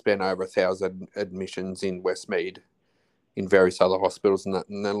spent over 1,000 admissions in Westmead, in various other hospitals and that.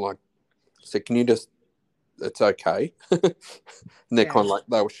 And then like, I said, can you just, it's okay. And they're Yeah. kind of like,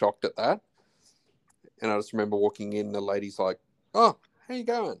 they were shocked at that. And I just remember walking in, the lady's like, oh, how you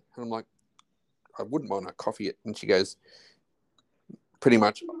going? And I'm like, I wouldn't mind a coffee. And she goes, pretty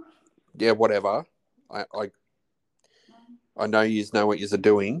much, yeah, whatever. I know you know what you're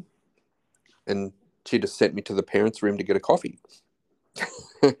doing. And she just sent me to the parents' room to get a coffee.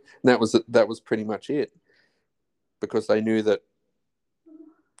 And that was pretty much it. Because they knew that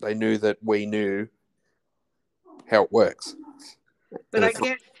we knew how it works. But And I it's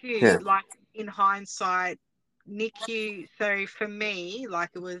guess too, yeah. like in hindsight, NICU. So for me,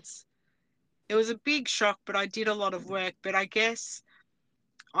 like it was a big shock, but I did a lot of work. But I guess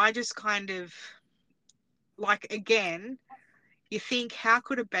I just kind of like again. You think, how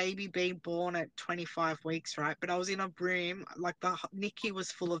could a baby be born at 25 weeks, right? But I was in a room, like the NICU was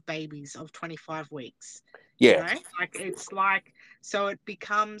full of babies of 25 weeks, Yeah. like, so it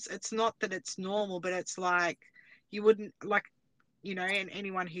becomes, it's not that it's normal, but it's like, you wouldn't, like, and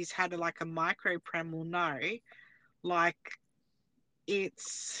anyone who's had like a micro prem will know, like,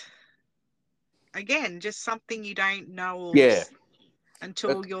 it's, again, just something you don't know or Yeah. see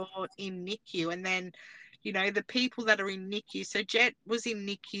until It, you're in NICU. And then, the people that are in NICU. So Jet was in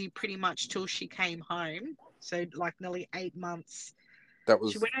NICU pretty much till she came home. So like nearly 8 months. that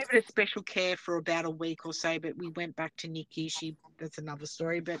She was went over to special care for about a week or so, but we went back to NICU. That's another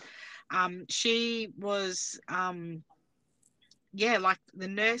story. But she was yeah, like the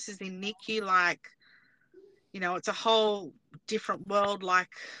nurses in NICU, like, it's a whole different world. Like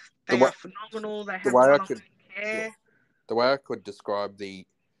the they way are phenomenal. They the have way I one-on-one could yeah care. the way I could describe the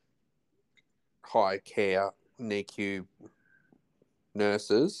high care NICU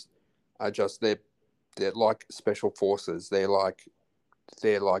nurses are just they're like special forces. They're like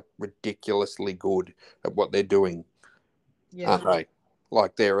ridiculously good at what they're doing, Yeah. aren't they?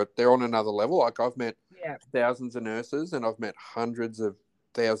 Like they're on another level. Like I've met Yeah. thousands of nurses, and I've met hundreds of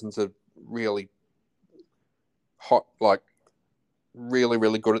thousands of really hot, like really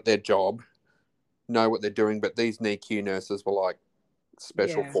really good at their job, know what they're doing. But these NICU nurses were like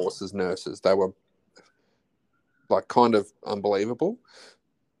special Yeah. forces nurses. They were like kind of unbelievable.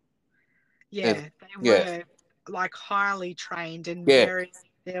 And Yeah, they yeah, were like highly trained and yeah,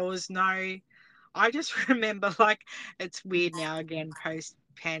 there was no, I just remember like, it's weird now again, post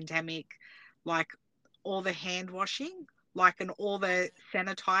pandemic, like all the hand washing, like, and all the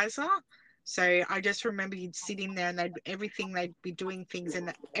sanitizer. So I just remember you'd sit in there and they'd be doing things,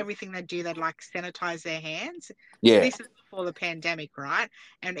 and everything they do, they'd like sanitize their hands. So yeah, this is before the pandemic, right?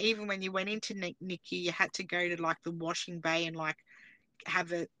 And even when you went into NICU, you had to go to like the washing bay and like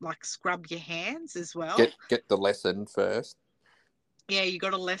have it like scrub your hands as well. get the lesson first. Yeah, you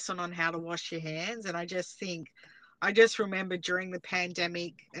got a lesson on how to wash your hands. And I just remember during the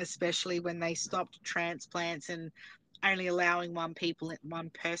pandemic, especially when they stopped transplants and only allowing one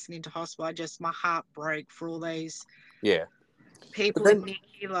person into hospital, my heart broke for all those Yeah, but people in then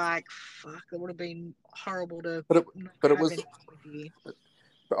NICU. Like, fuck, it would have been horrible to but it not but it have was. anyone with you.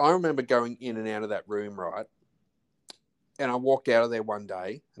 But I remember going in and out of that room, right? And I walked out of there one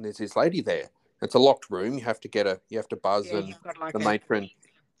day, and there's this lady there. It's a locked room. You have to buzz, Yeah, and you've got like the a matron,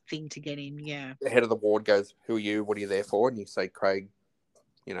 thing to get in. Yeah. the head of the ward, goes, "Who are you? What are you there for?" And you say, "Craig,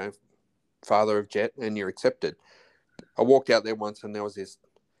 you know, father of Jet," and you're accepted. I walked out there once, and there was this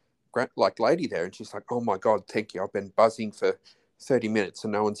like lady there, and she's like, "Oh my god, thank you. I've been buzzing for 30 minutes,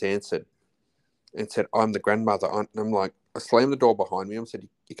 and no one's answered." And said, "I'm the grandmother." And I'm like, I slammed the door behind me and said,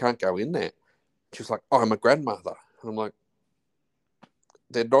 you can't go in there. She was like, oh, I'm a grandmother. And I'm like,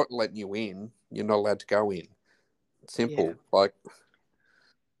 they're not letting you in. You're not allowed to go in. Yeah. Simple. Like,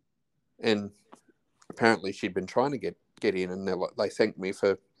 and apparently she'd been trying to get in, and they thanked me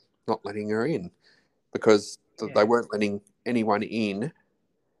for not letting her in because they Yeah. weren't letting anyone in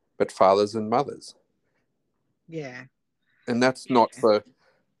but fathers and mothers. Yeah. And that's not Yeah. for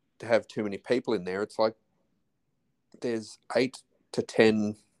to have too many people in there. It's like there's 8 to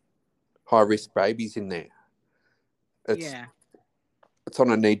 10 high risk babies in there. It's Yeah. it's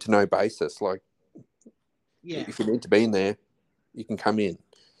on a need to know basis. Like Yeah. if you need to be in there, you can come in.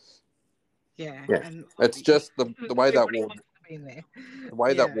 Yeah. Yeah, And it's just the way that nobody ward wants to be in there. the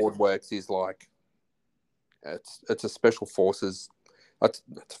way that Yeah. ward works is like it's a special forces. That's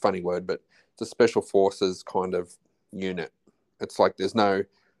a funny word, but it's a special forces kind of unit. It's like there's no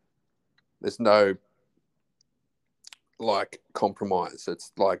like compromise.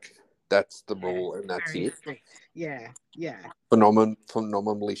 It's like that's the Yeah. rule and that's Very it. strict. Yeah. Yeah.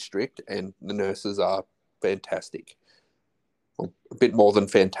 Phenomenally strict, and the nurses are fantastic. Well, a bit more than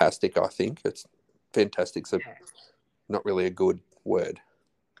fantastic, I think. It's fantastic's Yeah. not really a good word.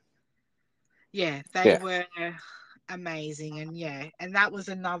 Yeah. They Yeah, were amazing. And yeah. And that was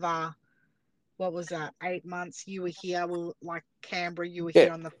another, what was that, 8 months you were here? Well, like Canberra, you were yeah,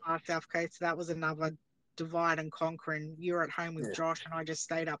 here on the far south coast. So that was another divide and conquer. And you were at home with yeah, Josh, and I just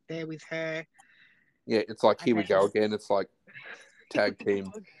stayed up there with her. yeah. It's like And here we then go again. It's like here tag we team,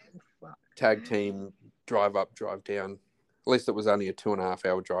 go again. Fuck. tag team, drive up, drive down. At least it was only a 2.5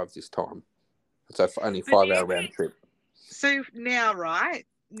 hour drive this time. So only But do 5 hour you round think, trip. so now, right?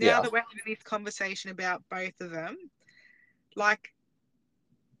 Now Yeah, that we're having this conversation about both of them, like,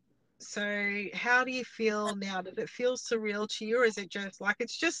 so how do you feel now? Does it feel surreal to you, or is it just like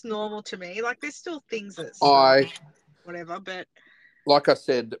it's just normal to me? Like, there's still things that stop, I whatever, but like I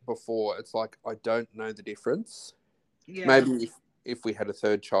said before, it's like I don't know the difference. yeah, Maybe if we had a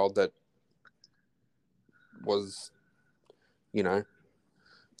third child that was, you know,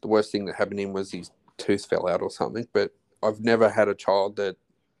 the worst thing that happened to him was his tooth fell out or something. But I've never had a child that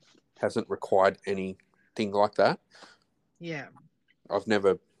hasn't required anything like that. yeah. I've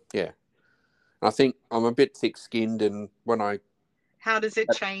never, yeah. I think I'm a bit thick skinned, and How does it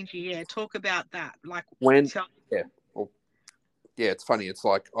change you? Yeah, talk about that. Like, when, tell, yeah, well, yeah, it's funny. It's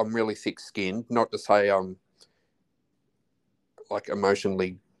like I'm really thick skinned. Not to say I'm like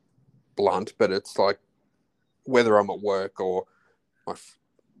emotionally blunt, but it's like whether I'm at work or my,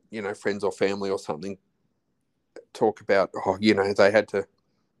 friends or family or something talk about, oh, they had to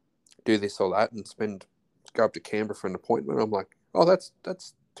do this or that and go up to Canberra for an appointment. I'm like, oh, that's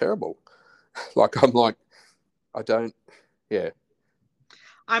terrible. Like I'm like, I don't, yeah,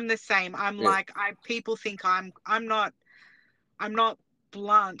 I'm the same. I'm yeah, like, I people think I'm not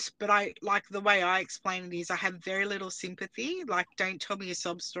blunt, but I like the way I explain it is I have very little sympathy. Like, don't tell me a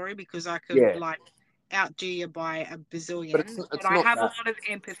sob story because I could yeah. like outdo you by a But bazillion. But it's I not have a that. lot of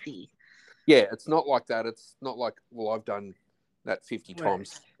empathy. Yeah, it's not like that. It's not like, well, I've done that 50 Worse.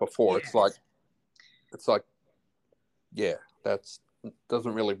 times before. Yeah. It's like, yeah, that's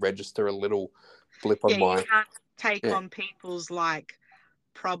doesn't really register a little blip Yeah, on you my, can't take yeah, on people's like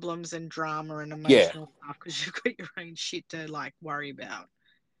problems and drama and yeah, emotional stuff because you've got your own shit to like worry about.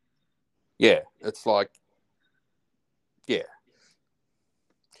 yeah. It's like, yeah,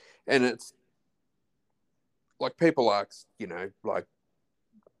 and it's like people ask, like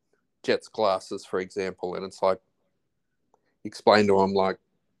Jet's glasses, for example, and it's like explain to them like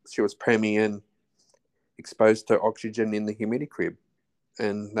she was preemie and exposed to oxygen in the humidity crib,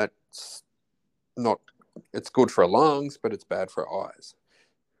 and that's not. It's good for her lungs, but it's bad for her eyes.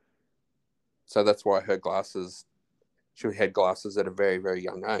 So that's why she had glasses at a very, very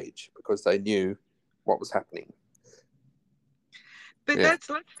young age because they knew what was happening. But Yeah, let's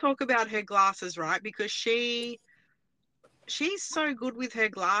talk about her glasses, right? Because she's so good with her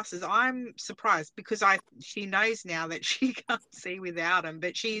glasses. I'm surprised because she knows now that she can't see without them,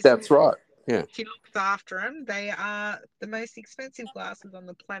 but that's right. Yeah, she looks after them. They are the most expensive glasses on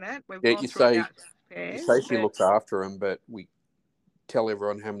the planet. We've yeah. gone through about six You pairs, say she but looks after him, but we tell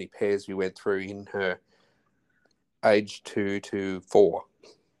everyone how many pairs we went through in her age 2 to 4,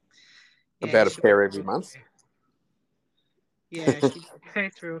 yeah, about a she went pair every through. month. Yeah, she did go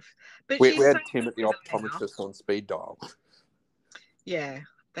through. But We she's so had Tim at the good with them now. optometrist on speed dial. Yeah,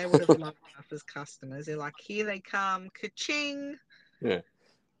 they would have loved us as customers. They're like, here they come, ka-ching. Yeah,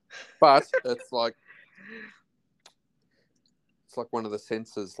 but it's like one of the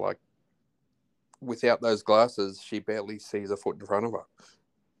senses. Like without those glasses, she barely sees a foot in front of her.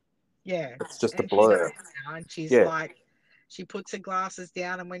 Yeah, It's just a and she knows blur. now, and she's Yeah, like, she puts her glasses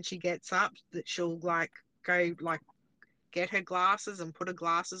down, and when she gets up, that she'll like go like get her glasses and put her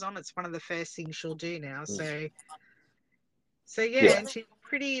glasses on. It's one of the first things she'll do now. So yeah, Yeah. and she's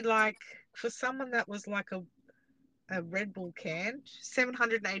pretty like for someone that was like a Red Bull can,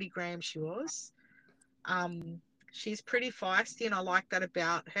 780 grams she was. She's pretty feisty, and I like that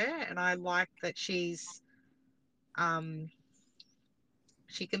about her. And I like that um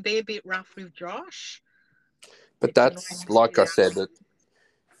she can be a bit rough with Josh, But which that's, annoys like I me. said, that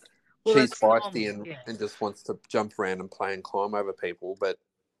Well, she's that's feisty normal, yeah. and just wants to jump around and play and climb over people. But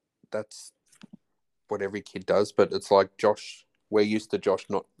that's what every kid does. But it's like Josh, we're used to Josh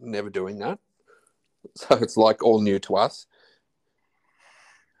never doing that. So it's like all new to us,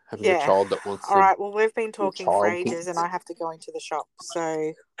 having a Yeah. child that wants All to right. Well, we've been do talking for child ages, and things. I have to go into the shop.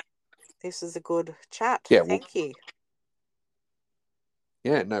 So this is a good chat. Yeah, well, Thank you.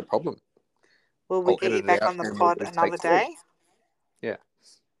 yeah, no problem. Will we I'll get you edit it back out on the and we'll pod just take another calls. day? Yeah.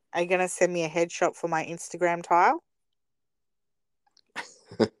 Are you going to send me a headshot for my Instagram tile?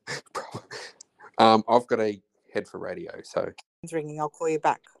 I've got a head for radio, so. It's ringing. I'll call you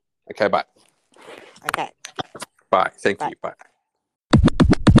back. Okay, bye. Okay. Bye. Thank Bye. you. Bye.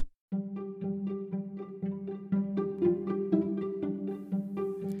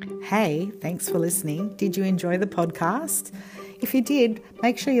 Hey, thanks for listening. Did you enjoy the podcast? If you did,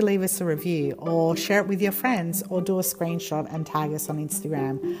 make sure you leave us a review or share it with your friends or do a screenshot and tag us on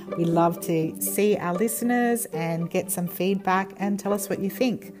Instagram. We love to see our listeners and get some feedback and tell us what you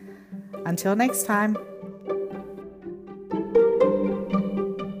think. Until next time.